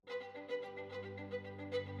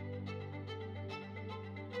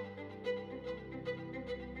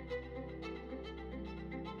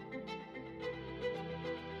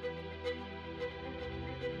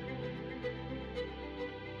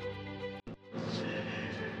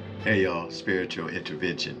Hey y'all, Spiritual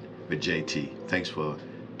Intervention with JT. Thanks for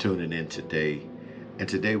tuning in today. And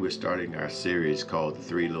today we're starting our series called The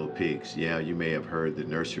Three Little Pigs. Yeah, you may have heard the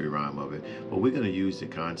nursery rhyme of it, but we're going to use the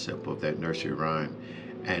concept of that nursery rhyme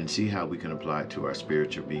and see how we can apply it to our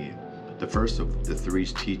spiritual being. The first of the three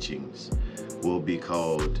teachings will be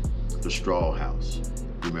called the straw house.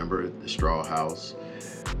 Remember the straw house,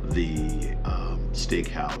 the stick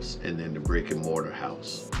house, and then the brick and mortar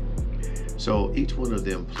house. So each one of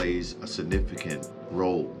them plays a significant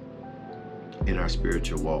role in our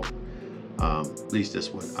spiritual walk. At least that's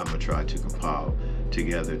what I'm going to try to compile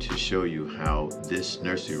together to show you how this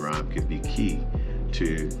nursery rhyme can be key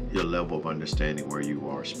to your level of understanding where you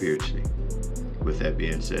are spiritually. With that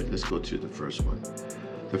being said, let's go to the first one.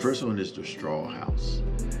 The first one is the straw house.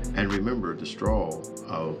 And remember, the straw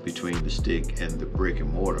between the stick and the brick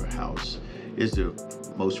and mortar house is the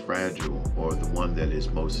most fragile, or the one that is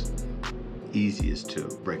most easiest to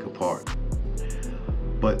break apart.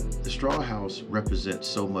 But the straw house represents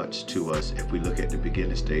so much to us if we look at the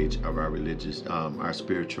beginning stage of our our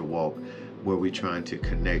spiritual walk, where we're trying to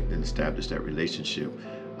connect and establish that relationship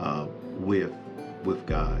with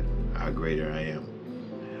God, our greater I am.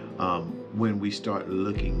 When we start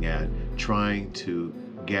looking at trying to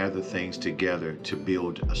gather things together to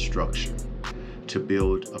build a structure, to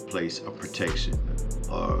build a place of protection,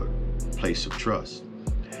 or place of trust.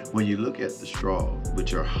 When you look at the straw,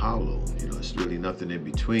 which are hollow, it's really nothing in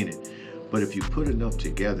between it. But if you put enough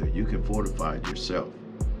together, you can fortify yourself.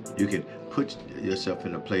 You can put yourself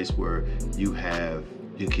in a place where you can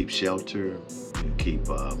keep shelter, you can keep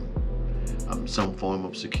some form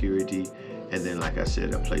of security, and then, like I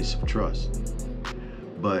said, a place of trust.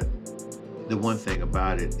 But the one thing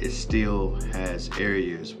about it, it still has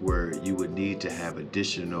areas where you would need to have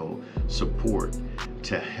additional support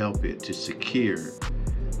to help it to secure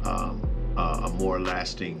a more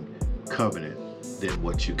lasting covenant than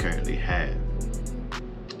what you currently have.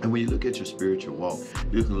 And when you look at your spiritual walk,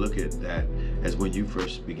 you can look at that as when you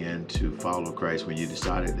first began to follow Christ, when you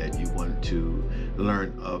decided that you wanted to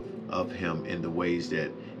learn of Him in the ways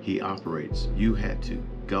that He operates. You had to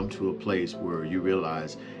come to a place where you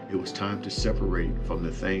realized it was time to separate from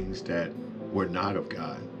the things that were not of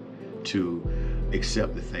God to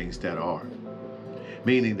accept the things that are.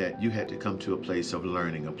 Meaning that you had to come to a place of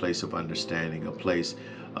learning, a place of understanding, a place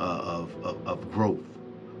of growth,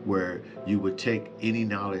 where you would take any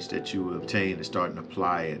knowledge that you obtained and start and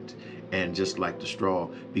apply it, and just like the straw,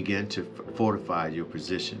 begin to fortify your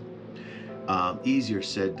position. Easier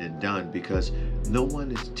said than done, because no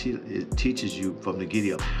one teaches you from the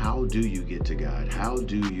giddy up, how do you get to God? How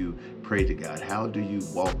do you pray to God? How do you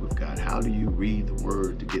walk with God? How do you read the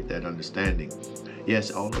Word to get that understanding?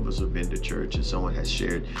 Yes, all of us have been to church and someone has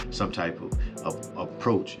shared some type of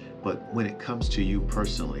approach. But when it comes to you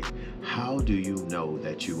personally, how do you know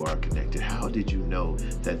that you are connected? How did you know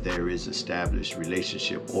that there is established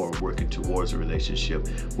relationship, or working towards a relationship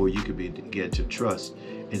where you can begin to trust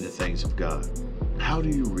in the things of God? How do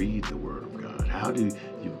you read the Word of God? How do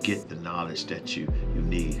you get the knowledge that you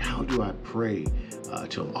need? How do I pray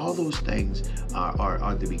to Him? All those things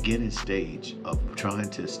are the beginning stage of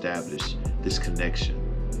trying to establish this connection.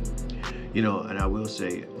 And I will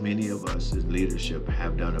say, many of us as leadership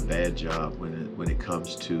have done a bad job when it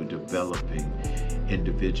comes to developing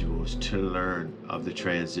individuals to learn of the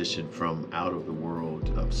transition from out of the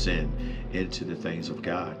world of sin into the things of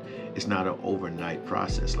God. It's not an overnight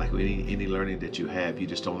process. Like any learning that you have, you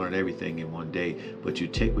just don't learn everything in one day, but you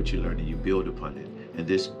take what you learn and you build upon it. And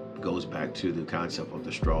this goes back to the concept of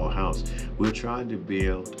the straw house. We're trying to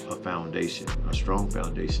build a foundation, a strong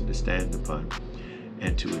foundation to stand upon,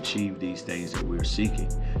 and to achieve these things that we're seeking,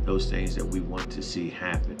 those things that we want to see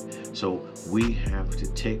happen. So we have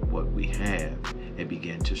to take what we have and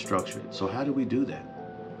begin to structure it. So how do we do that?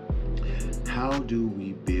 How do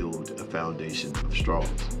we build a foundation of straws?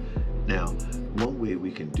 Now, one way we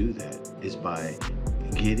can do that is by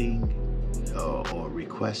getting or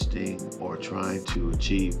requesting or trying to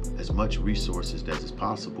achieve as much resources as is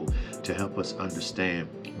possible to help us understand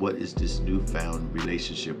what is this newfound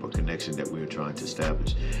relationship or connection that we're trying to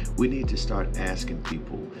establish. We need to start asking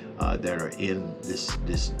people that are in this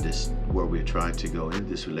where we're trying to go in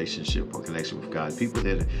this relationship or connection with God, people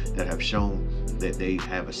that have shown that they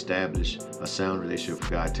have established a sound relationship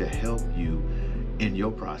with God, to help you in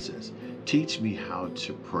your process. Teach me how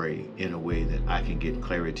to pray in a way that I can get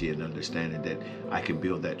clarity and understanding, that I can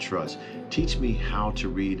build that trust. Teach me how to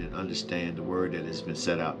read and understand the word that has been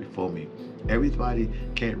set out before me. Everybody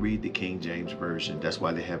can't read the King James Version. That's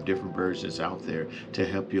why they have different versions out there to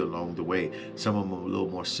help you along the way. Some of them are a little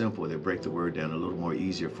more simple. They break the word down a little more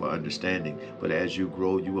easier for understanding. But as you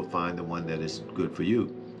grow, you will find the one that is good for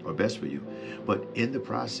you or best for you. But in the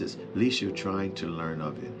process, at least you're trying to learn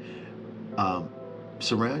of it. Um,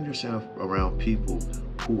 Surround yourself around people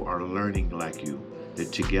who are learning like you,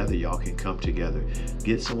 that together y'all can come together.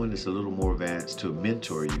 Get someone that's a little more advanced to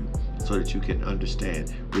mentor you so that you can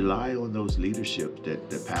understand. Rely on those leadership, that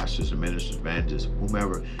the pastors and ministers, evangelists,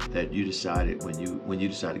 whomever, that you decided when you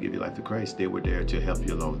decided to give your life to Christ, they were there to help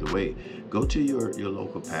you along the way. Go to your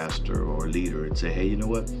local pastor or leader and say, hey, you know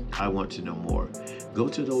what? I want to know more. Go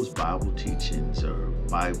to those Bible teachings or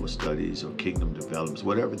Bible studies or kingdom developments,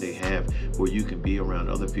 whatever they have, where you can be around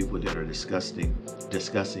other people that are discussing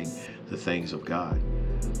the things of God.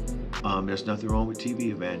 There's nothing wrong with TV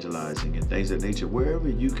evangelizing and things of that nature. Wherever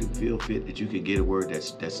you can feel fit that you can get a word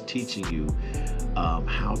that's teaching you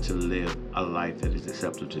how to live a life that is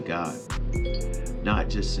acceptable to God. Not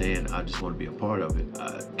just saying, I just want to be a part of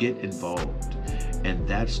it. Get involved. And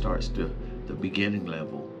that starts the beginning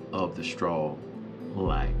level of the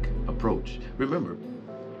straw-like approach. Remember,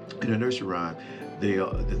 in a nursery rhyme,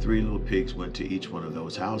 the three little pigs went to each one of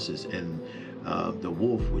those houses, and the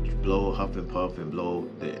wolf would huff and puff and blow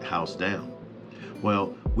the house down.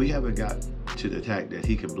 Well, we haven't got to the fact that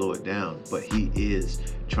he can blow it down, but he is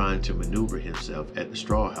trying to maneuver himself at the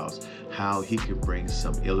straw house, how he can bring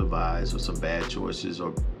some ill-advised or some bad choices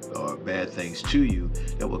or bad things to you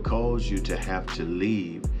that will cause you to have to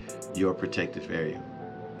leave your protective area.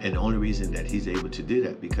 And the only reason that he's able to do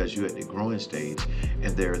that because you're at the growing stage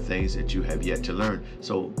and there are things that you have yet to learn.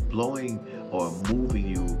 So blowing or moving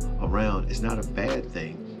you around is not a bad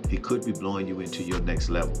thing. It could be blowing you into your next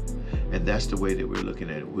level. And that's the way that we're looking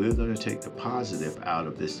at it. We're going to take the positive out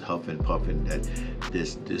of this huff and puffing that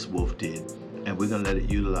this wolf did. And we're going to let it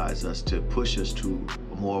utilize us to push us to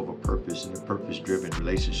more of a purpose and a purpose-driven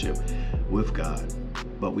relationship with God.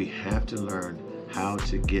 But we have to learn how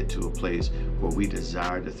to get to a place where we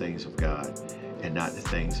desire the things of God and not the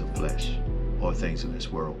things of flesh or things of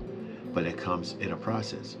this world. But it comes in a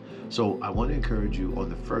process. So I want to encourage you on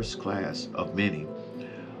the first class of many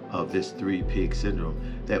of this 3-pig syndrome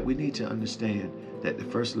that we need to understand that the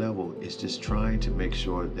first level is just trying to make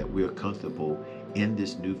sure that we're comfortable in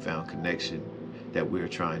this newfound connection that we're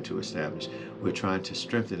trying to establish. We're trying to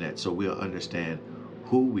strengthen that so we'll understand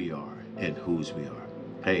who we are and whose we are.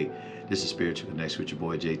 Hey, this is Spiritual Connection with your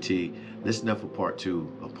boy JT. Listen up for part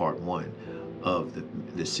 2 of part 1 of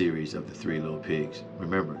the series of the 3 little pigs.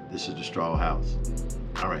 Remember, this is the straw house.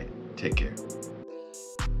 All right, take care.